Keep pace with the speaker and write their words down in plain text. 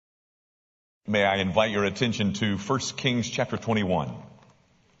May I invite your attention to 1 Kings chapter 21.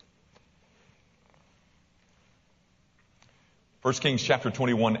 1 Kings chapter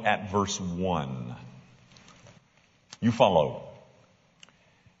 21 at verse 1. You follow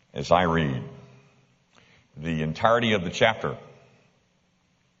as I read the entirety of the chapter.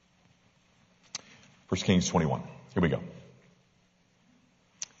 1 Kings 21. Here we go.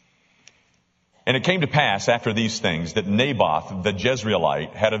 And it came to pass after these things that Naboth the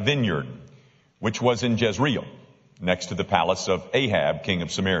Jezreelite had a vineyard which was in Jezreel, next to the palace of Ahab, king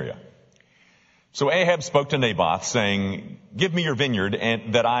of Samaria. So Ahab spoke to Naboth, saying, "Give me your vineyard,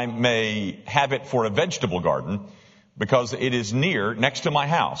 and that I may have it for a vegetable garden, because it is next to my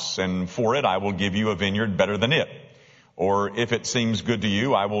house, and for it I will give you a vineyard better than it. Or if it seems good to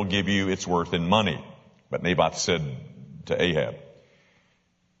you, I will give you its worth in money." But Naboth said to Ahab,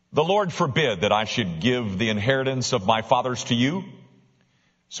 "The Lord forbid that I should give the inheritance of my fathers to you."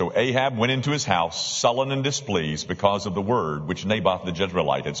 So Ahab went into his house, sullen and displeased, because of the word which Naboth the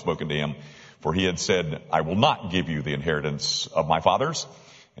Jezreelite had spoken to him. For he had said, "I will not give you the inheritance of my fathers."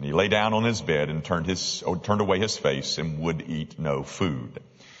 And he lay down on his bed and turned away his face and would eat no food.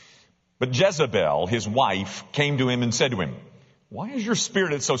 But Jezebel, his wife, came to him and said to him, "Why is your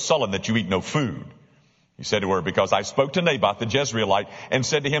spirit so sullen that you eat no food?" He said to her, "Because I spoke to Naboth the Jezreelite and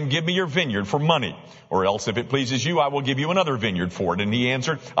said to him, 'Give me your vineyard for money, or else if it pleases you, I will give you another vineyard for it.' And he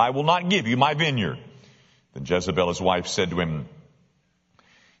answered, 'I will not give you my vineyard.' Then Jezebel, his wife, said to him,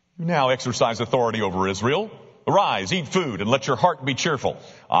 'You now exercise authority over Israel. Arise, eat food, and let your heart be cheerful.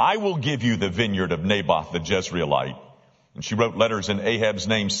 I will give you the vineyard of Naboth the Jezreelite.' And she wrote letters in Ahab's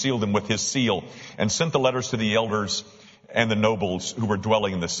name, sealed them with his seal, and sent the letters to the elders and the nobles who were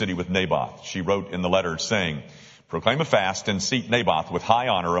dwelling in the city with Naboth. She wrote in the letters, saying, 'Proclaim a fast and seat Naboth with high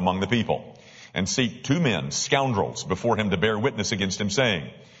honor among the people. And seat 2 men, scoundrels, before him to bear witness against him, saying,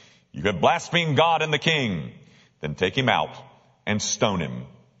 "You have blasphemed God and the king." Then take him out and stone him,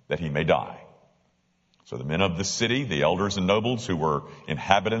 that he may die.' So the men of the city, the elders and nobles who were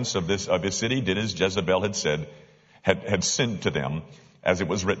inhabitants of his city, did as Jezebel had said, had sent to them, as it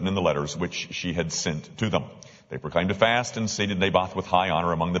was written in the letters which she had sent to them. They proclaimed a fast and seated Naboth with high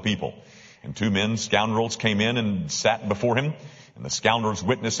honor among the people. And 2 men, scoundrels, came in and sat before him. And the scoundrels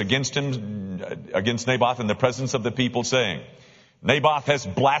witnessed against Naboth in the presence of the people, saying, 'Naboth has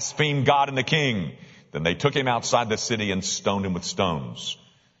blasphemed God and the king.' Then they took him outside the city and stoned him with stones,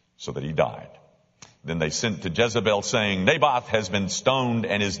 so that he died. Then they sent to Jezebel, saying, 'Naboth has been stoned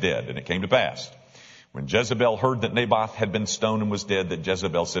and is dead.' And it came to pass, when Jezebel heard that Naboth had been stoned and was dead, that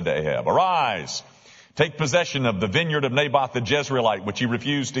Jezebel said to Ahab, 'Arise, take possession of the vineyard of Naboth the Jezreelite, which he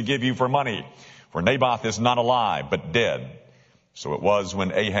refused to give you for money. For Naboth is not alive, but dead.' So it was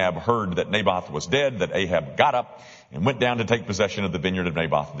when Ahab heard that Naboth was dead, that Ahab got up and went down to take possession of the vineyard of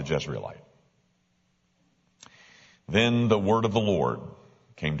Naboth the Jezreelite. Then the word of the Lord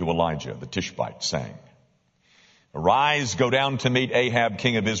came to Elijah the Tishbite, saying, 'Arise, go down to meet Ahab,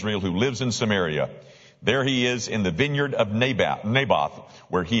 king of Israel, who lives in Samaria. There he is in the vineyard of Naboth,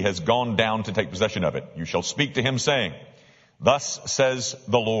 where he has gone down to take possession of it. You shall speak to him, saying, "Thus says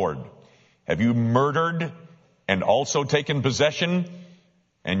the Lord, have you murdered and also taken possession?"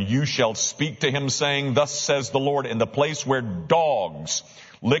 And you shall speak to him, saying, "Thus says the Lord, in the place where dogs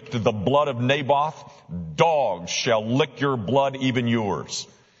licked the blood of Naboth, dogs shall lick your blood, even yours."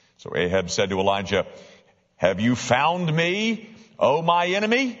 So Ahab said to Elijah, "Have you found me, O my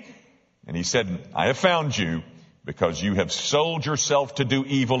enemy?" And he said, "I have found you, because you have sold yourself to do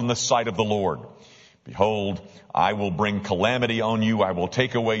evil in the sight of the Lord. Behold, I will bring calamity on you. I will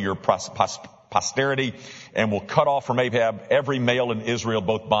take away your posterity, and will cut off from Ahab every male in Israel,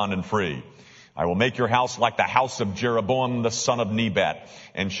 both bond and free. I will make your house like the house of Jeroboam the son of Nebat,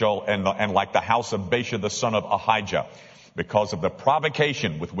 and like the house of Baasha the son of Ahijah, because of the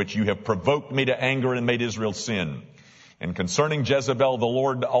provocation with which you have provoked me to anger and made Israel sin. And concerning Jezebel, the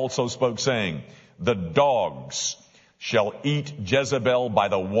Lord also spoke, saying, the dogs shall eat Jezebel by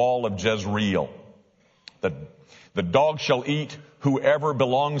the wall of Jezreel. The dog shall eat whoever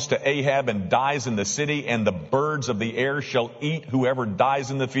belongs to Ahab and dies in the city, and the birds of the air shall eat whoever dies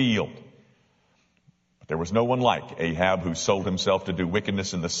in the field. But there was no one like Ahab, who sold himself to do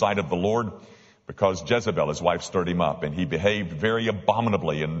wickedness in the sight of the Lord, because Jezebel, his wife, stirred him up, and he behaved very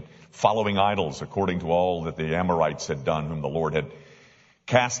abominably in following idols, according to all that the Amorites had done, whom the Lord had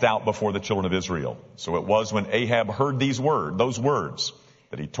cast out before the children of Israel. So it was when Ahab heard those words,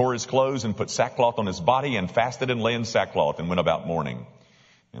 that he tore his clothes and put sackcloth on his body, and fasted and lay in sackcloth, and went about mourning.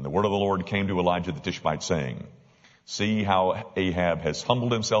 And the word of the Lord came to Elijah the Tishbite, saying, "See how Ahab has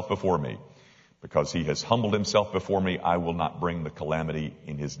humbled himself before me. Because he has humbled himself before me, I will not bring the calamity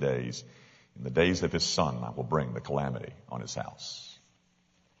in his days." In the days of his son, I will bring the calamity on his house.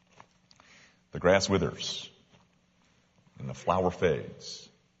 The grass withers and the flower fades,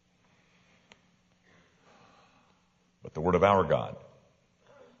 but the word of our God,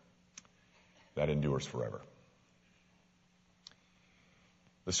 that endures forever.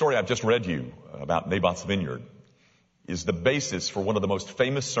 The story I've just read you about Naboth's vineyard is the basis for one of the most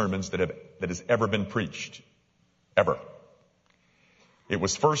famous sermons that has ever been preached, ever. It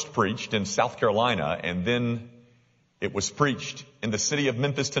was first preached in South Carolina, and then it was preached in the city of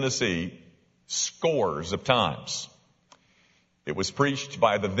Memphis, Tennessee, scores of times. It was preached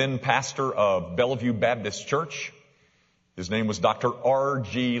by the then pastor of Bellevue Baptist Church. His name was Dr.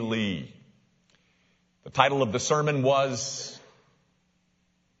 R.G. Lee. The title of the sermon was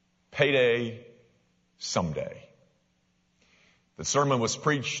Payday Someday. The sermon was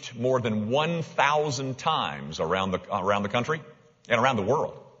preached more than 1,000 times around the country and around the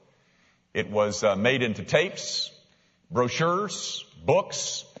world. It was made into tapes, brochures,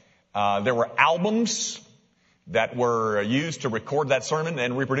 books. There were albums that were used to record that sermon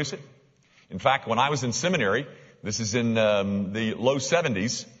and reproduce it. In fact, when I was in seminary, this is in the low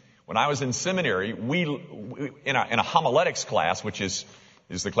 70s, when I was in seminary, we in a homiletics class, which is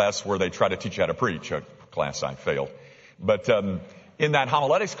the class where they try to teach you how to preach, a class I failed. But in that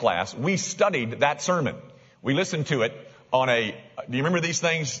homiletics class, we studied that sermon. We listened to it on do you remember these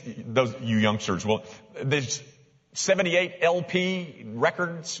things? Those, you youngsters, well, there's 78 LP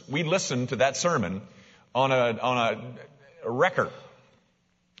records. We listened to that sermon on a record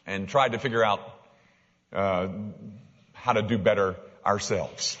and tried to figure out how to do better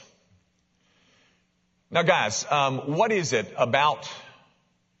ourselves. Now, guys, what is it about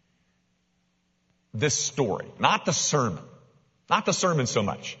this story? Not the sermon. Not the sermon so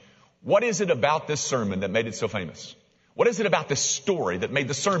much. What is it about this sermon that made it so famous? What is it about this story that made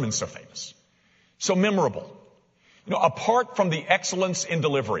the sermon so famous? So memorable? You know, apart from the excellence in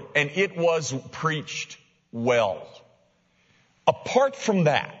delivery, and it was preached well. Apart from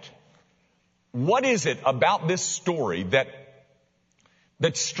that, what is it about this story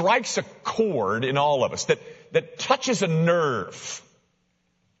that strikes a chord in all of us, that touches a nerve?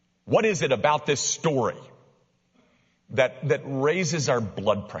 What is it about this story that raises our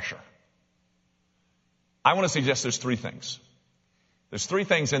blood pressure? I want to suggest there's three things. There's three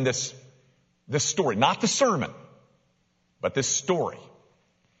things in this story, not the sermon, but this story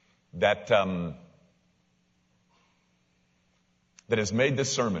that has made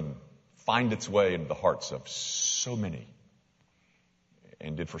this sermon find its way into the hearts of so many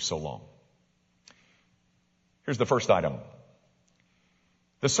and did for so long. Here's the first item.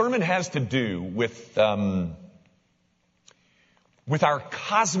 The sermon has to do with our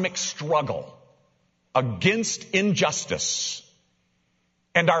cosmic struggle against injustice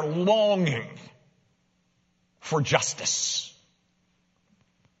and our longing for justice.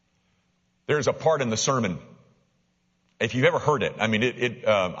 There's a part in the sermon, if you've ever heard it, I mean,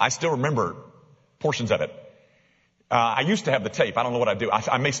 I still remember portions of it. I used to have the tape. I don't know what I do.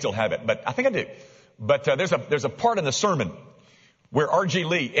 I may still have it, but I think I do. But there's a part in the sermon where R.G.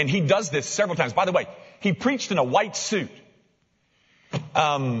 Lee, and he does this several times. By the way, he preached in a white suit.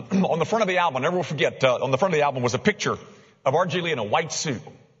 On the front of the album, I never will forget, on the front of the album was a picture of R.G. Lee in a white suit.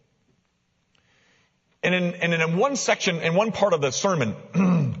 And in one section, in one part of the sermon,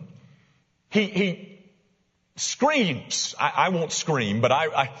 he screams. I won't scream, but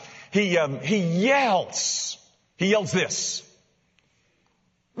he yells. He yells this: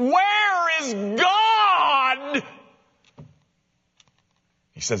 "Where is God?"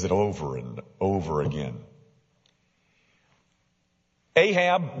 He says it over and over again.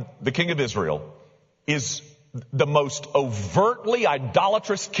 Ahab, the king of Israel, is the most overtly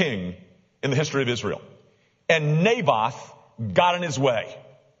idolatrous king in the history of Israel. And Naboth got in his way.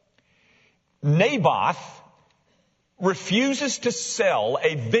 Naboth refuses to sell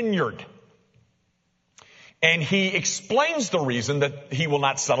a vineyard. And he explains the reason that he will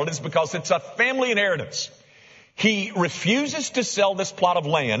not sell it is because it's a family inheritance. He refuses to sell this plot of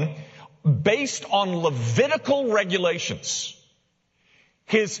land based on Levitical regulations.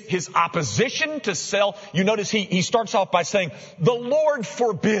 His opposition to sell, you notice he starts off by saying, "The Lord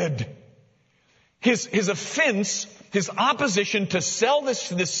forbid." His offense, his opposition to sell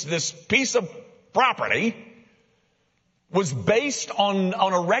this piece of property was based on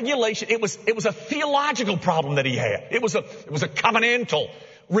a regulation. It was a theological problem that he had. It was a covenantal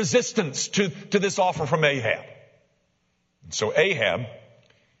resistance to this offer from Ahab. And so Ahab,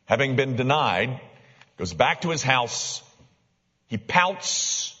 having been denied, goes back to his house. He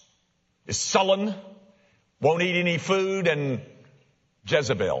pouts, is sullen, won't eat any food, and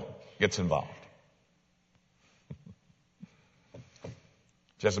Jezebel, gets involved.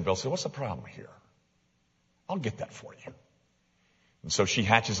 Jezebel said, what's the problem here? I'll get that for you. And so she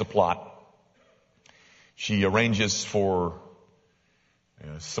hatches a plot. She arranges for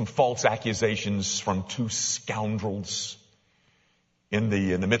some false accusations from two scoundrels in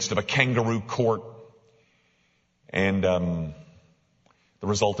the midst of a kangaroo court. And the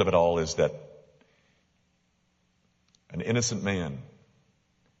result of it all is that an innocent man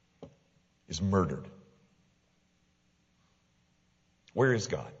is murdered. Where is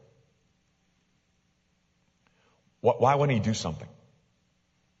God? Why wouldn't he do something?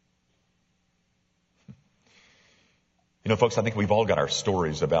 You know, folks, I think we've all got our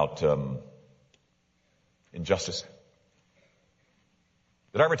stories about injustice.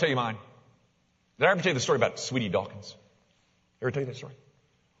 Did I ever tell you mine? Did I ever tell you the story about Sweetie Dawkins? Ever tell you that story?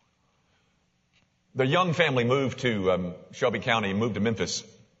 The Young family moved to Shelby County, moved to Memphis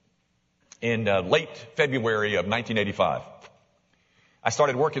in late February of 1985. I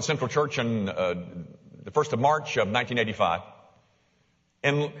started work at Central Church on the 1st of March of 1985.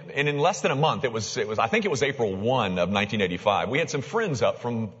 And in less than a month, I think it was April 1 of 1985, we had some friends up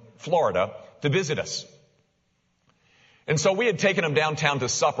from Florida to visit us. And so we had taken them downtown to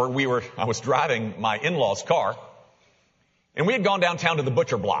supper. I was driving my in-laws' car. And we had gone downtown to the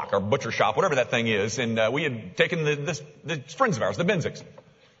butcher block or butcher shop, whatever that thing is. And we had taken the friends of ours, the Benzicks,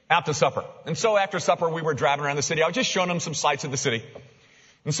 out to supper. And so after supper, we were driving around the city. I was just showing them some sights of the city.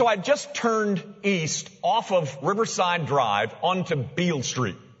 And so I just turned east off of Riverside Drive onto Beale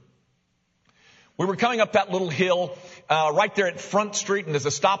Street. We were coming up that little hill right there at Front Street, and there's a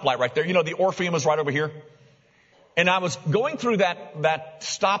stoplight right there. You know, the Orpheum is right over here. And I was going through that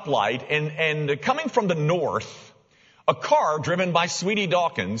stoplight, and coming from the north, a car driven by Sweetie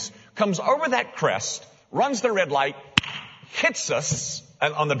Dawkins comes over that crest, runs the red light, hits us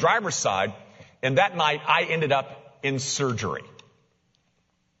on the driver's side, and that night I ended up in surgery.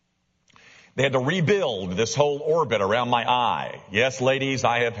 They had to rebuild this whole orbit around my eye. Yes, ladies,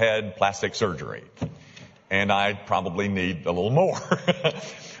 I have had plastic surgery. And I probably need a little more.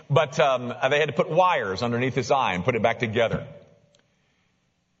 But they had to put wires underneath his eye and put it back together.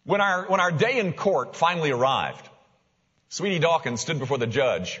 When our day in court finally arrived, Sweetie Dawkins stood before the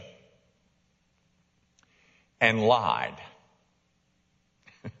judge and lied.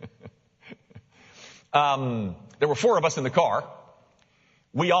 There were 4 of us in the car.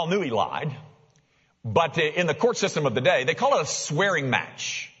 We all knew he lied. But in the court system of the day, they call it a swearing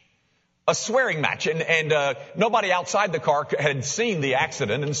match. A swearing match. And nobody outside the car had seen the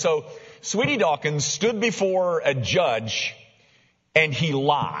accident. And so Sweetie Dawkins stood before a judge and he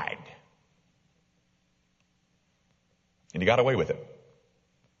lied. And he got away with it.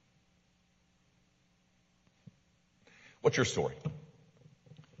 What's your story?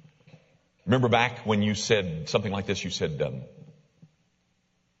 Remember back when you said something like this? You said,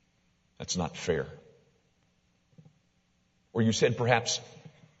 that's not fair. Or you said perhaps,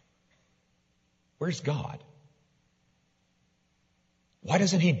 where's God? Why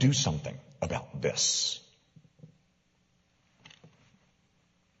doesn't he do something about this?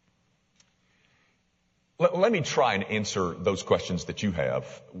 Let me try and answer those questions that you have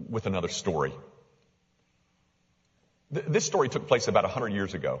with another story. This story took place about 100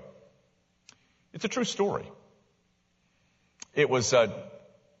 years ago. It's a true story. It's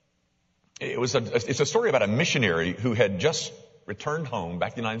a story about a missionary who had just returned home back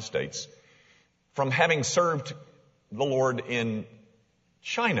to the United States from having served the Lord in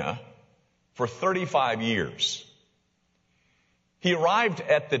China for 35 years. He arrived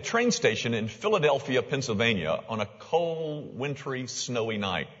at the train station in Philadelphia, Pennsylvania on a cold, wintry, snowy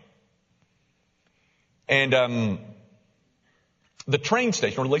night. And the train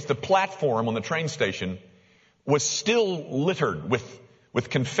station, or at least the platform on the train station, was still littered with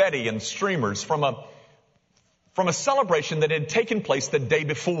confetti and streamers from a celebration that had taken place the day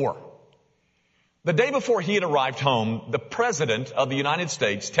before. The day before he had arrived home, the President of the United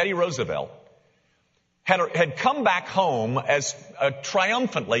States, Teddy Roosevelt, had come back home as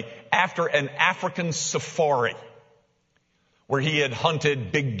triumphantly after an African safari where he had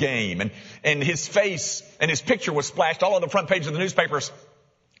hunted big game, and his face and his picture was splashed all on the front page of the newspapers,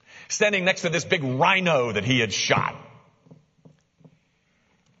 standing next to this big rhino that he had shot.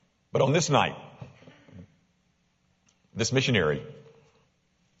 But on this night, this missionary,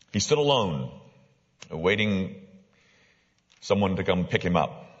 he stood alone, awaiting someone to come pick him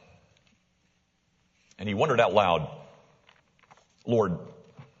up. And he wondered out loud, Lord,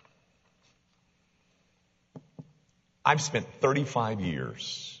 I've spent 35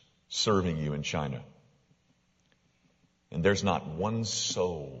 years serving you in China. And there's not one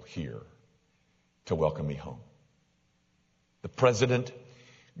soul here to welcome me home. The president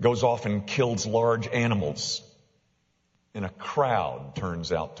goes off and kills large animals, and a crowd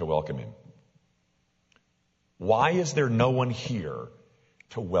turns out to welcome him. Why is there no one here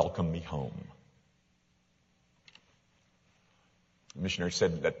to welcome me home? The missionary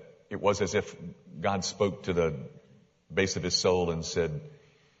said that it was as if God spoke to the base of his soul and said,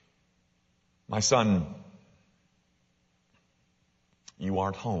 "My son, you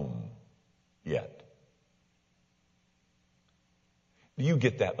aren't home yet." Do you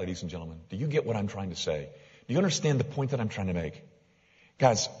get that, ladies and gentlemen? Do you get what I'm trying to say? Do you understand the point that I'm trying to make?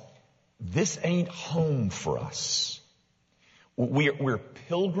 Guys, this ain't home for us. We're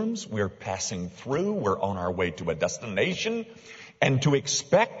pilgrims. We're passing through. We're on our way to a destination. And to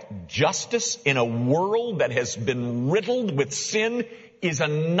expect justice in a world that has been riddled with sin is a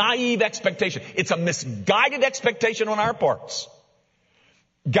naive expectation. It's a misguided expectation on our parts.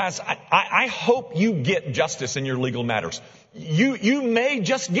 Guys, I hope you get justice in your legal matters. You may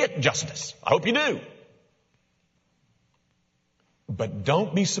just get justice. I hope you do. But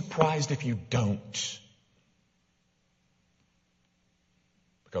don't be surprised if you don't.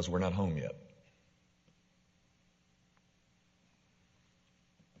 Because we're not home yet.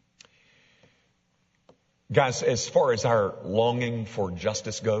 Guys, as far as our longing for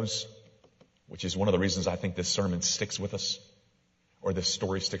justice goes, which is one of the reasons I think this sermon sticks with us, or this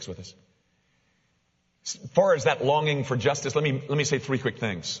story sticks with us. As far as that longing for justice, let me say three quick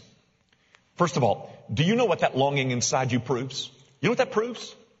things. First of all, do you know what that longing inside you proves? You know what that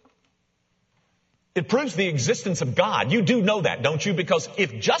proves? It proves the existence of God. You do know that, don't you? Because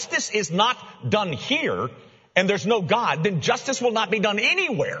if justice is not done here and there's no God, then justice will not be done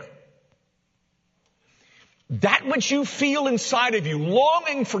anywhere. That which you feel inside of you,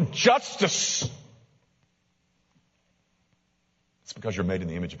 longing for justice, it's because you're made in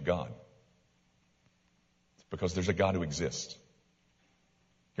the image of God. It's because there's a God who exists.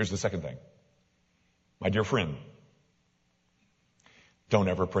 Here's the second thing. My dear friend, don't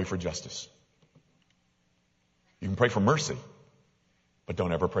ever pray for justice. You can pray for mercy, but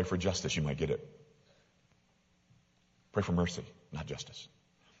don't ever pray for justice. You might get it. Pray for mercy, not justice.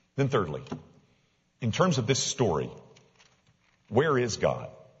 Then thirdly, in terms of this story, where is God?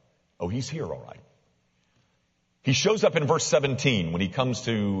 Oh, he's here, all right. He shows up in verse 17 when he comes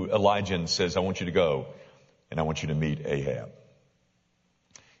to Elijah and says, I want you to go and I want you to meet Ahab.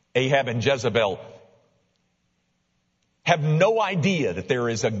 Ahab and Jezebel have no idea that there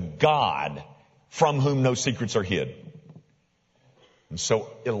is a God from whom no secrets are hid. And so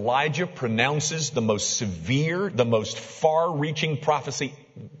Elijah pronounces the most severe, the most far-reaching prophecy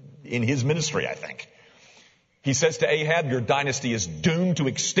in his ministry, I think. He says to Ahab, your dynasty is doomed to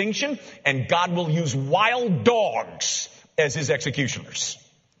extinction, and God will use wild dogs as his executioners.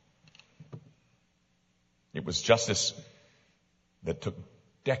 It was justice that took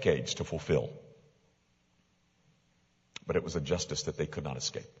decades to fulfill. But it was a justice that they could not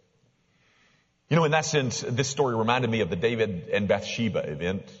escape. You know, in that sense, this story reminded me of the David and Bathsheba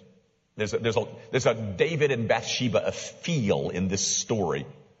event. There's a David and Bathsheba feel in this story.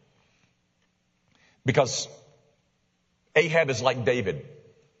 Because Ahab is like David.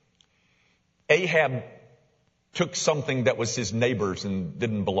 Ahab took something that was his neighbor's and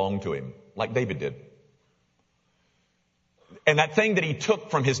didn't belong to him, like David did. And that thing that he took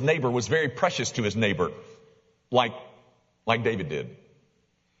from his neighbor was very precious to his neighbor, like David did.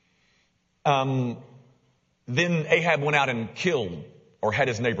 Then Ahab went out and killed, or had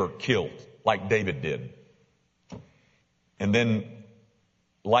his neighbor killed, like David did. And then,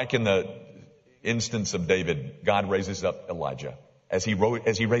 like in the instance of David, God raises up Elijah, as he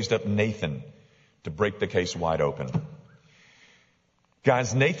raised up Nathan to break the case wide open.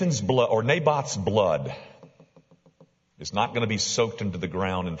 Guys, Naboth's blood is not going to be soaked into the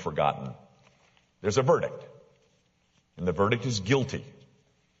ground and forgotten. There's a verdict, and the verdict is guilty.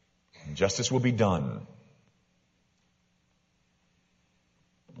 And justice will be done.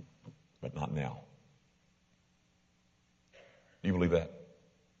 But not now. Do you believe that?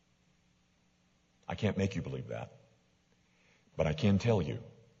 I can't make you believe that. But I can tell you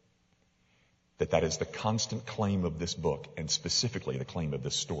that that is the constant claim of this book, and specifically the claim of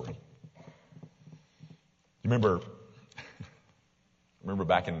this story. You remember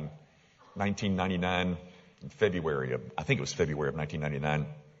back in 1999, in February of 1999,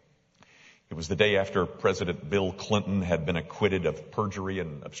 it was the day after President Bill Clinton had been acquitted of perjury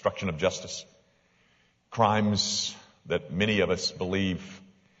and obstruction of justice. Crimes that many of us believe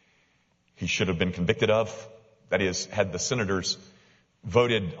he should have been convicted of. That is, had the senators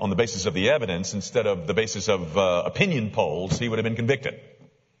voted on the basis of the evidence instead of the basis of opinion polls, he would have been convicted.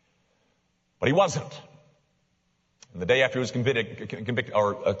 But he wasn't. And the day after he was convicted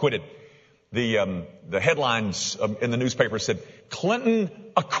or acquitted, the headlines in the newspaper said,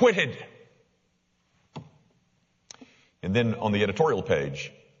 "Clinton acquitted." And then on the editorial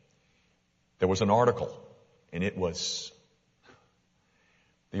page, there was an article, and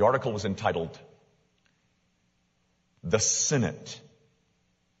the article was entitled, "The Senate,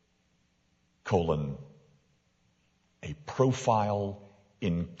 a profile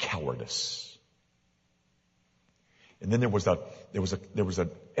in cowardice." And then there was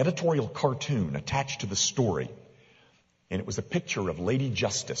an editorial cartoon attached to the story, and it was a picture of Lady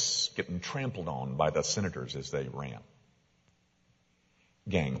Justice getting trampled on by the senators as they ran.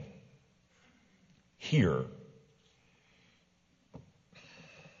 Gang, here,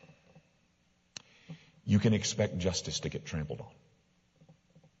 you can expect justice to get trampled on,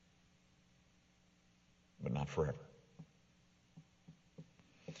 but not forever.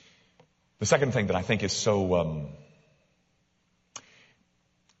 The second thing that I think is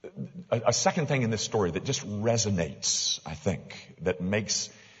a second thing in this story that just resonates, I think, that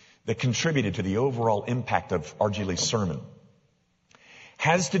contributed to the overall impact of R.G. Lee's sermon,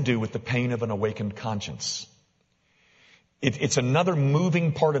 has to do with the pain of an awakened conscience. It's another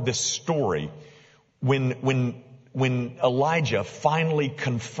moving part of this story when Elijah finally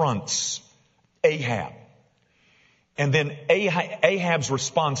confronts Ahab. And then Ahab's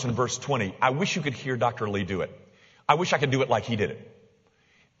response in verse 20, I wish you could hear Dr. Lee do it. I wish I could do it like he did it.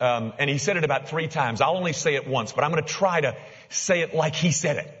 And he said it about 3 times. I'll only say it once, but I'm going to try to say it like he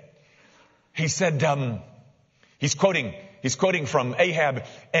said it. He said, he's quoting from Ahab,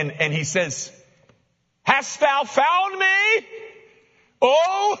 and he says, "Hast thou found me,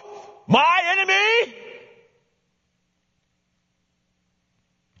 O my enemy?"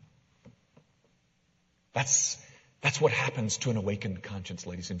 That's what happens to an awakened conscience,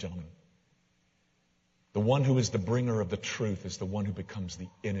 ladies and gentlemen. The one who is the bringer of the truth is the one who becomes the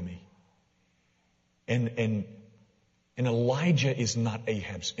enemy. And Elijah is not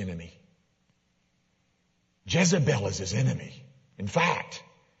Ahab's enemy. Jezebel is his enemy. In fact,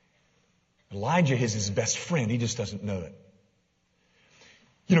 Elijah is his best friend. He just doesn't know it.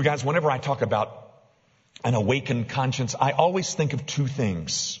 You know, guys, whenever I talk about an awakened conscience, I always think of 2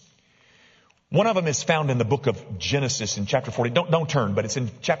 things. One of them is found in the book of Genesis in chapter 40. Don't turn, but it's in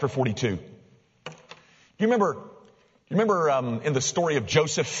chapter 42. You remember in the story of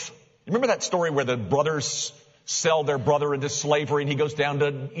Joseph? You remember that story where the brothers sell their brother into slavery, and he goes down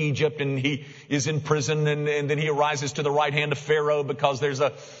to Egypt, and he is in prison, and then he arises to the right hand of Pharaoh because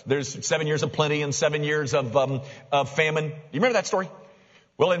there's 7 years of plenty and 7 years of famine. You remember that story?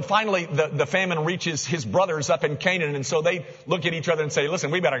 Well, and finally the famine reaches his brothers up in Canaan, and so they look at each other and say, "Listen,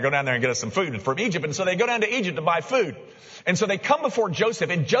 we better go down there and get us some food from Egypt." And so they go down to Egypt to buy food. And so they come before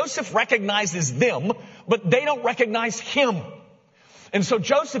Joseph, and Joseph recognizes them, but they don't recognize him. And so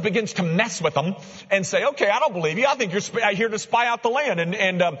Joseph begins to mess with them and say, "Okay, I don't believe you. I think you're here to spy out the land.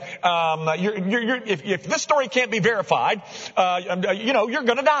 If this story can't be verified, you're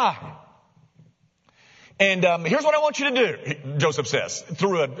going to die. And here's what I want you to do," Joseph says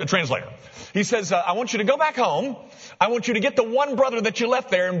through a translator. He says, "I want you to go back home. I want you to get the one brother that you left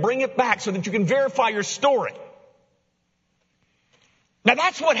there and bring it back so that you can verify your story." Now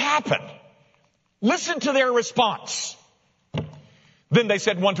that's what happened. Listen to their response. Then they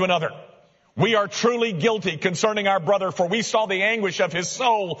said one to another, "We are truly guilty concerning our brother, for we saw the anguish of his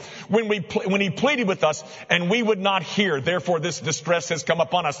soul when he pleaded with us, and we would not hear. Therefore this distress has come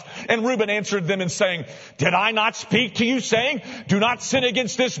upon us." And Reuben answered them in saying, "Did I not speak to you, saying, 'Do not sin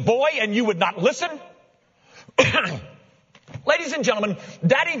against this boy,' and you would not listen?" Ladies and gentlemen,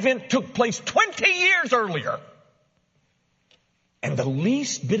 that event took place 20 years earlier. And the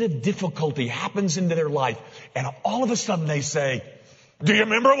least bit of difficulty happens into their life, and all of a sudden they say, "Do you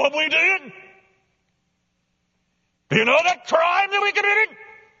remember what we did? Do you know that crime that we committed?"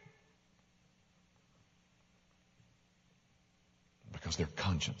 Because their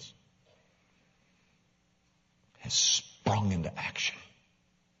conscience has sprung into action.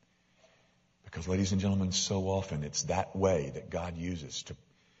 Because, ladies and gentlemen, so often it's that way that God uses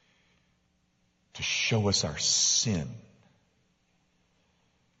to show us our sin.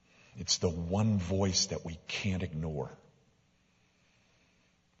 It's the one voice that we can't ignore.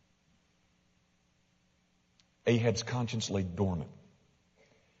 Ahab's conscience lay dormant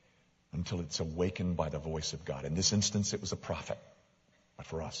until it's awakened by the voice of God. In this instance, it was a prophet. But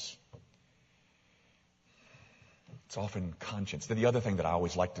for us, it's often conscience. The other thing that I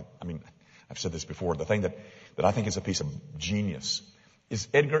always like to, I've said this before, the thing that I think is a piece of genius is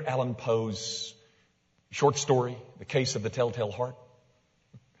Edgar Allan Poe's short story, The Case of the Telltale Heart.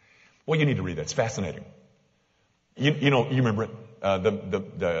 Well, you need to read that. It's fascinating. You remember it.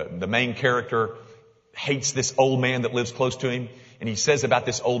 The main character hates this old man that lives close to him. And he says about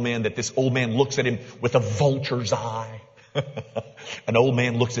this old man that this old man looks at him with a vulture's eye. An old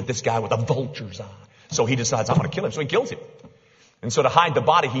man looks at this guy with a vulture's eye. So he decides, I'm going to kill him. So he kills him. And so to hide the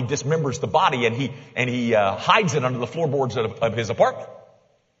body, he dismembers the body and he hides it under the floorboards of his apartment.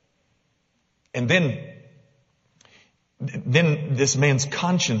 And then this man's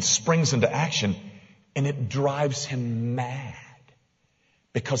conscience springs into action and it drives him mad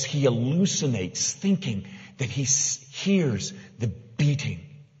because he hallucinates thinking that he hears the beating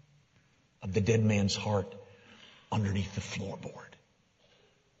of the dead man's heart underneath the floorboard.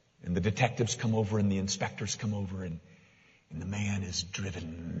 And the detectives come over and the inspectors come over and the man is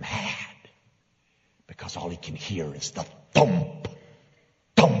driven mad because all he can hear is the thump,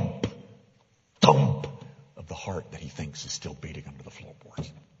 thump, thump of the heart that he thinks is still beating under the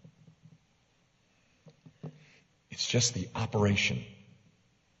floorboards. It's just the operation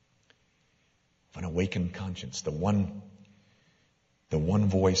of an awakened conscience, the one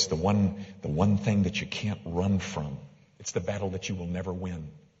voice, the one thing that you can't run from. It's the battle that you will never win.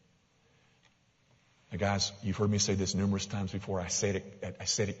 Now guys, you've heard me say this numerous times before. I said it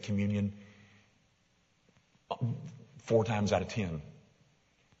at communion 4 times out of 10.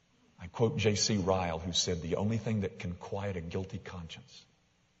 I quote J.C. Ryle, who said, the only thing that can quiet a guilty conscience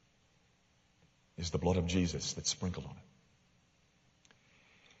is the blood of Jesus that's sprinkled on it.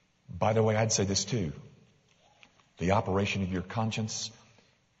 By the way, I'd say this too. The operation of your conscience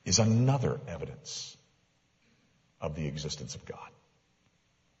is another evidence of the existence of God.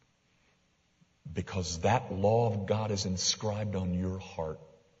 Because that law of God is inscribed on your heart.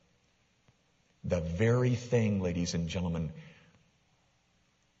 The very thing, ladies and gentlemen,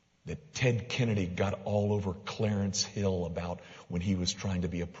 that Ted Kennedy got all over Clarence Hill about when he was trying to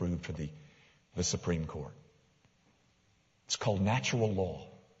be approved for the Supreme Court. It's called natural law.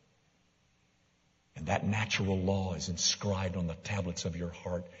 And that natural law is inscribed on the tablets of your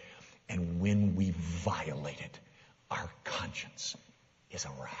heart. And when we violate it, our conscience is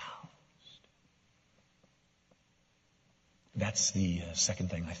aroused. That's the second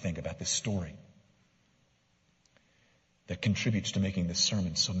thing I think about this story that contributes to making this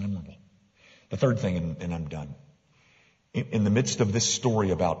sermon so memorable. The third thing, and I'm done. In the midst of this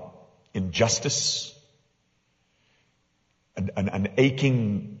story about injustice, an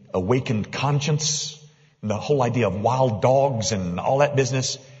aching, awakened conscience, and the whole idea of wild dogs and all that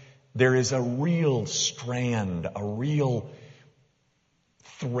business, there is a real strand, a real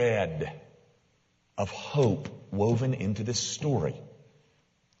thread of hope woven into this story.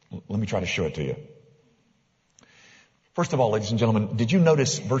 Let me try to show it to you. First of all, ladies and gentlemen, did you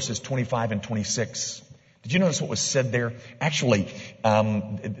notice verses 25 and 26? Did you notice what was said there? Actually,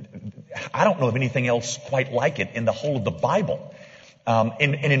 I don't know of anything else quite like it in the whole of the Bible.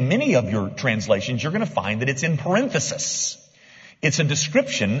 And in many of your translations, you're going to find that it's in parenthesis. It's a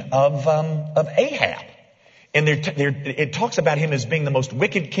description of Ahab. And it talks about him as being the most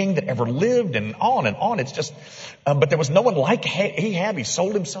wicked king that ever lived and on and on. It's just, but there was no one like Ahab. He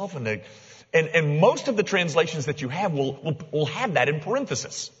sold himself and most of the translations that you have will have that in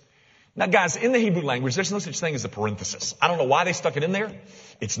parenthesis. Now guys, in the Hebrew language, there's no such thing as a parenthesis. I don't know why they stuck it in there.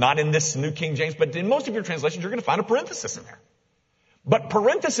 It's not in this New King James, but in most of your translations, you're going to find a parenthesis in there. But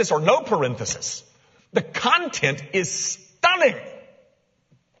parenthesis or no parenthesis, the content is stunning.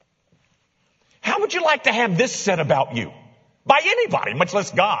 How would you like to have this said about you? By anybody, much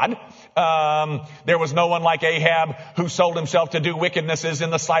less God. There was no one like Ahab who sold himself to do wickednesses in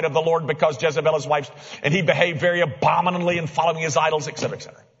the sight of the Lord because Jezebel his wife, and he behaved very abominably in following his idols, etc.,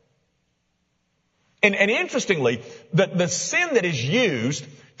 etc. And interestingly, the sin that is used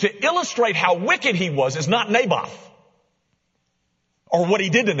to illustrate how wicked he was is not Naboth or what he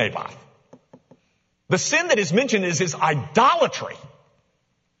did to Naboth. The sin that is mentioned is his idolatry.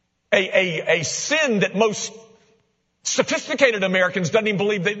 A sin that most sophisticated Americans don't even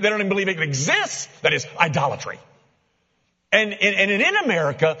believe it exists. That is idolatry. And in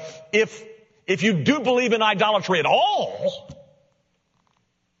America, if you do believe in idolatry at all,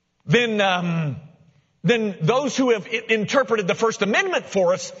 then those who have interpreted the First Amendment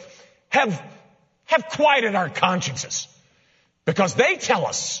for us have quieted our consciences, because they tell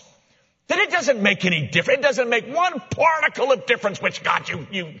us that it doesn't make any difference. It doesn't make one particle of difference which God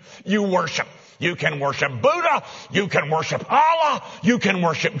you worship. You can worship Buddha. You can worship Allah. You can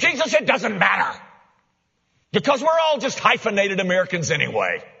worship Jesus. It doesn't matter. Because we're all just hyphenated Americans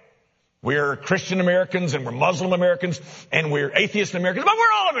anyway. We're Christian Americans and we're Muslim Americans and we're atheist Americans, but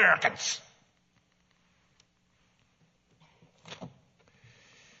we're all Americans.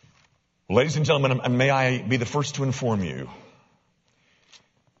 Ladies and gentlemen, may I be the first to inform you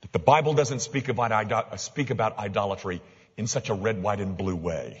that the Bible doesn't speak about idolatry in such a red, white, and blue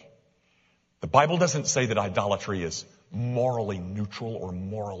way. The Bible doesn't say that idolatry is morally neutral or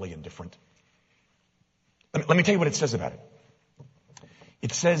morally indifferent. Let me tell you what it says about it.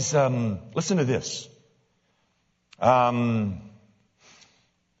 It says, listen to this.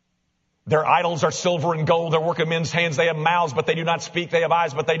 Their idols are silver and gold. Their work of men's hands. They have mouths, but they do not speak. They have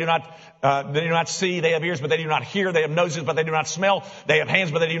eyes, but they do not see. They have ears, but they do not hear. They have noses, but they do not smell. They have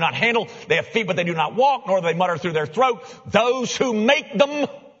hands, but they do not handle. They have feet, but they do not walk, nor do they mutter through their throat. Those who make them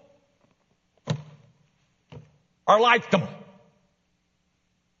are like them.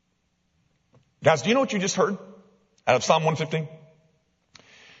 Guys, do you know what you just heard out of Psalm 115?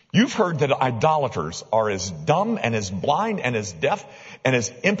 You've heard that idolaters are as dumb and as blind and as deaf and as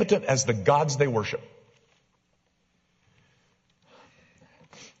impotent as the gods they worship.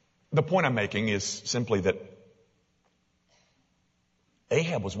 The point I'm making is simply that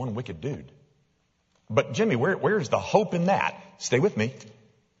Ahab was one wicked dude. But Jimmy, where's the hope in that? Stay with me.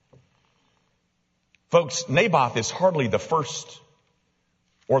 Folks, Naboth is hardly the first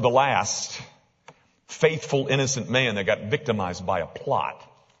or the last faithful, innocent man that got victimized by a plot.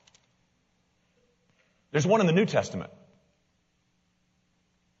 There's one in the New Testament.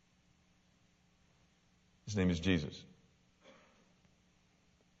 His name is Jesus.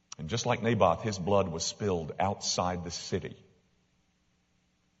 And just like Naboth, his blood was spilled outside the city.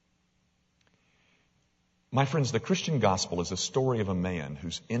 My friends, the Christian gospel is a story of a man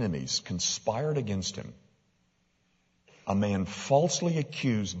whose enemies conspired against him. A man falsely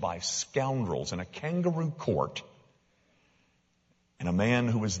accused by scoundrels in a kangaroo court. And a man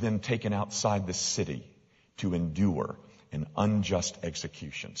who was then taken outside the city to endure an unjust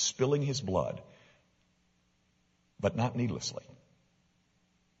execution, spilling his blood, but not needlessly.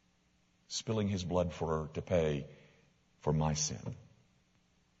 Spilling his blood to pay for my sin.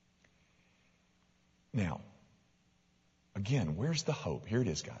 Now, again, where's the hope? Here it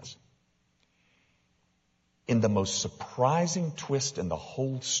is, guys. In the most surprising twist in the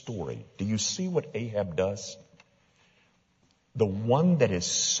whole story, do you see what Ahab does? The one that is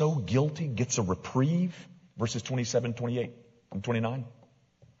so guilty gets a reprieve. Verses 27, 28, and 29.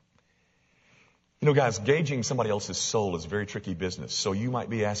 You know, guys, gauging somebody else's soul is a very tricky business. So you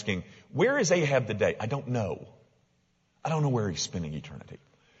might be asking, where is Ahab today? I don't know. I don't know where he's spending eternity.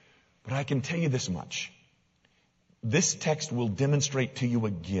 But I can tell you this much. This text will demonstrate to you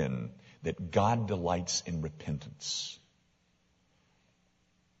again that God delights in repentance.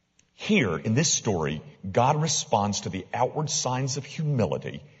 Here, in this story, God responds to the outward signs of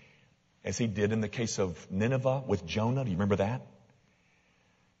humility as he did in the case of Nineveh with Jonah. Do you remember that?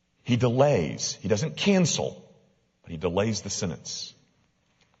 He delays. He doesn't cancel, but he delays the sentence.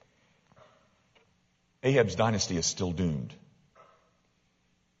 Ahab's dynasty is still doomed.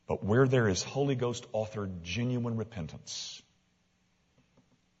 But where there is Holy Ghost authored genuine repentance,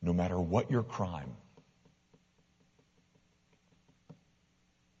 no matter what your crime,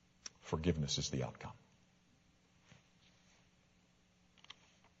 forgiveness is the outcome.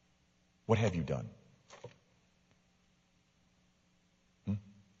 What have you done?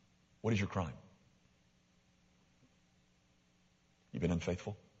 What is your crime? You've been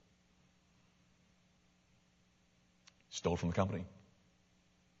unfaithful? Stole from the company?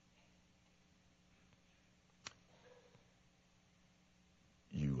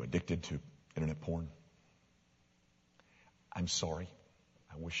 You addicted to internet porn? I'm sorry.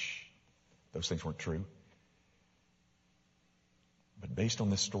 I wish those things weren't true. But based on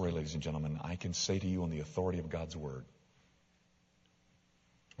this story, ladies and gentlemen, I can say to you on the authority of God's word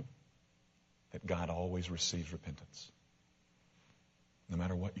that God always receives repentance, no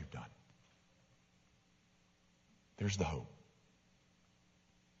matter what you've done. There's the hope.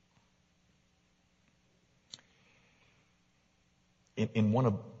 In one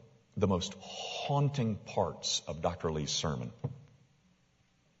of the most haunting parts of Dr. Lee's sermon,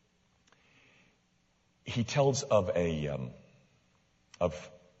 he tells of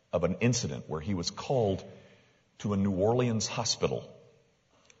an incident where he was called to a New Orleans hospital,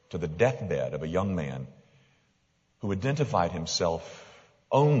 to the deathbed of a young man who identified himself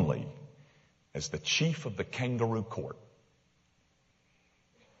only as the chief of the kangaroo court.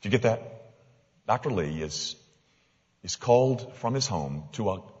 Did you get that? Dr. Lee is called from his home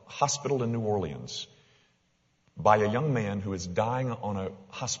to a hospital in New Orleans by a young man who is dying on a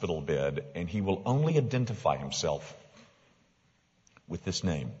hospital bed, and he will only identify himself with this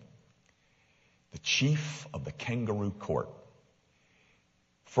name, the chief of the kangaroo court.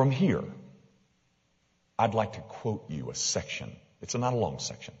 From here, I'd like to quote you a section. It's not a long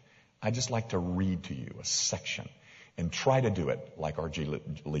section. I'd just like to read to you a section and try to do it like R.G.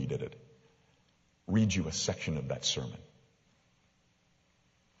 Lee did it. Read you a section of that sermon.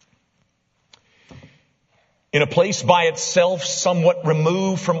 In a place by itself, somewhat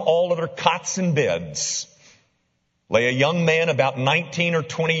removed from all other cots and beds, lay a young man about 19 or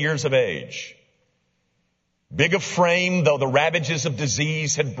 20 years of age. Big of frame, though the ravages of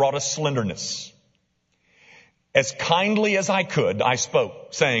disease had brought a slenderness. As kindly as I could, I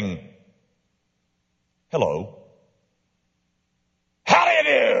spoke, saying, "Hello. How do you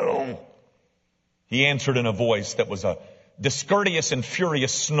do?" He answered in a voice that was a discourteous and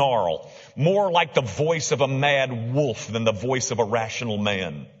furious snarl, more like the voice of a mad wolf than the voice of a rational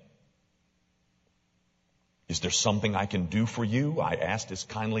man. "Is there something I can do for you?" I asked as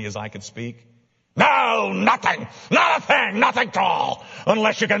kindly as I could speak. "No, nothing, not a thing, nothing at all,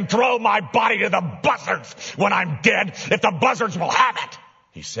 unless you can throw my body to the buzzards when I'm dead, if the buzzards will have it,"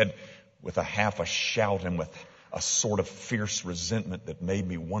 he said with a half a shout and with a sort of fierce resentment that made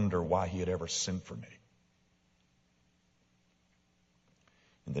me wonder why he had ever sent for me.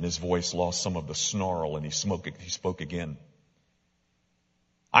 And then his voice lost some of the snarl and he spoke again.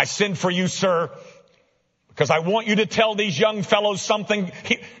 "I send for you, sir, because I want you to tell these young fellows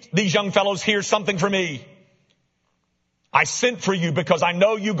here something for me. I sent for you because I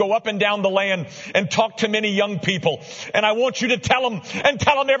know you go up and down the land and talk to many young people. And I want you to tell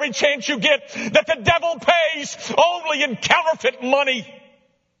them every chance you get that the devil pays only in counterfeit money."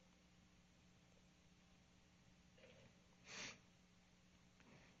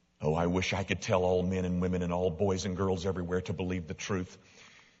 Oh, I wish I could tell all men and women and all boys and girls everywhere to believe the truth.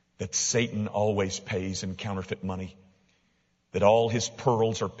 That Satan always pays in counterfeit money. That all his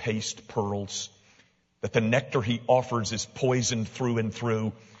pearls are paste pearls. That the nectar he offers is poisoned through and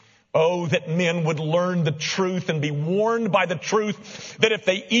through. Oh, that men would learn the truth and be warned by the truth that if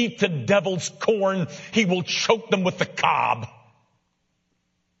they eat the devil's corn, he will choke them with the cob.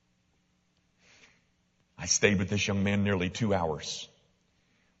 I stayed with this young man nearly 2 hours.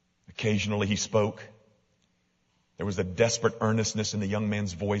 Occasionally he spoke. There was a desperate earnestness in the young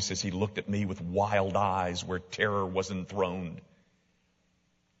man's voice as he looked at me with wild eyes where terror was enthroned.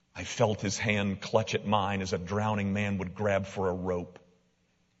 I felt his hand clutch at mine as a drowning man would grab for a rope.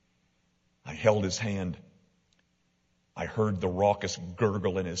 I held his hand. I heard the raucous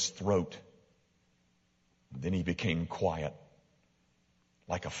gurgle in his throat. Then he became quiet,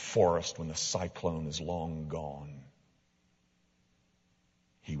 like a forest when the cyclone is long gone.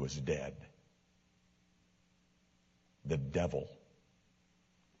 He was dead. The devil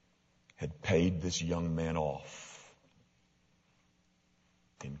had paid this young man off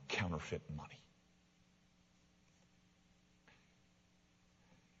in counterfeit money.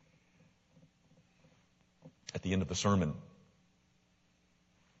 At the end of the sermon,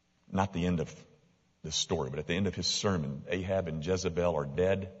 not the end of this story, but at the end of his sermon, Ahab and Jezebel are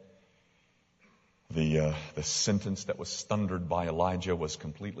dead. The sentence that was thundered by Elijah was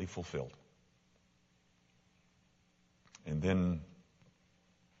completely fulfilled. And then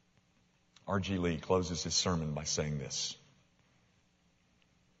R.G. Lee closes his sermon by saying this.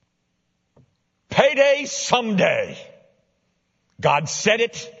 Payday someday. God said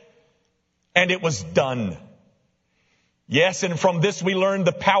it, and it was done. Yes, and from this we learn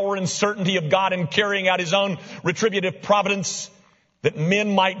the power and certainty of God in carrying out his own retributive providence, that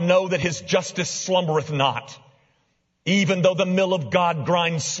men might know that his justice slumbereth not. Even though the mill of God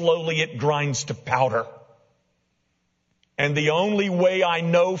grinds slowly, it grinds to powder. And the only way I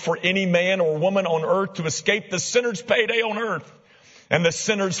know for any man or woman on earth to escape the sinner's payday on earth and the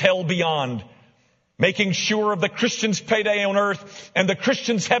sinner's hell beyond, making sure of the Christian's payday on earth and the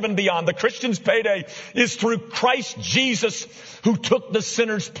Christian's heaven beyond, the Christian's payday is through Christ Jesus, who took the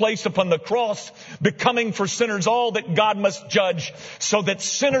sinner's place upon the cross, becoming for sinners all that God must judge, so that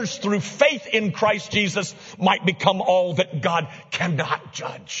sinners through faith in Christ Jesus might become all that God cannot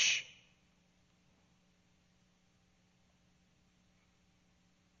judge.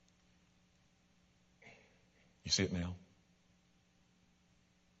 You see it now?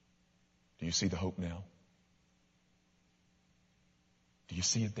 Do you see the hope now? Do you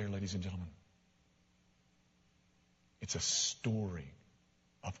see it there, ladies and gentlemen? It's a story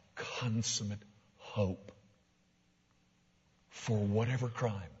of consummate hope for whatever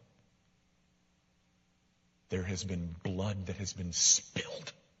crime. There has been blood that has been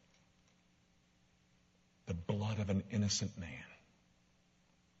spilled. The blood of an innocent man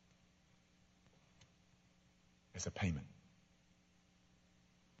as a payment.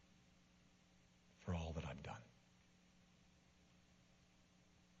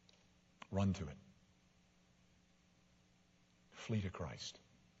 Run to it. Flee to Christ.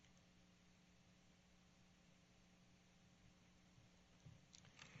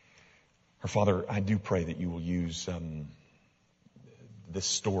 Our Father, I do pray that you will use this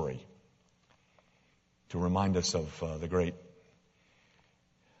story to remind us of the great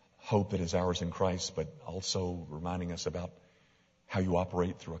hope that is ours in Christ, but also reminding us about how you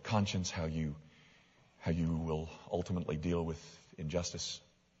operate through a conscience, how you will ultimately deal with injustice.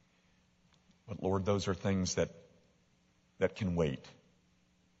 But Lord, those are things that can wait.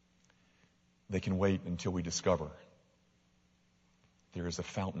 They can wait until we discover there is a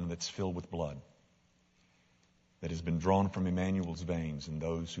fountain that's filled with blood that has been drawn from Emmanuel's veins, and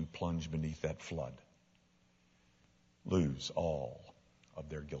those who plunge beneath that flood lose all of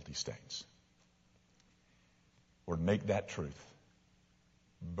their guilty stains. Lord, make that truth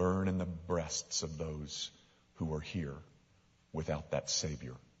burn in the breasts of those who are here without that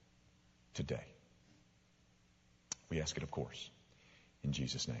Savior today. We ask it, of course, in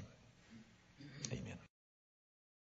Jesus' name.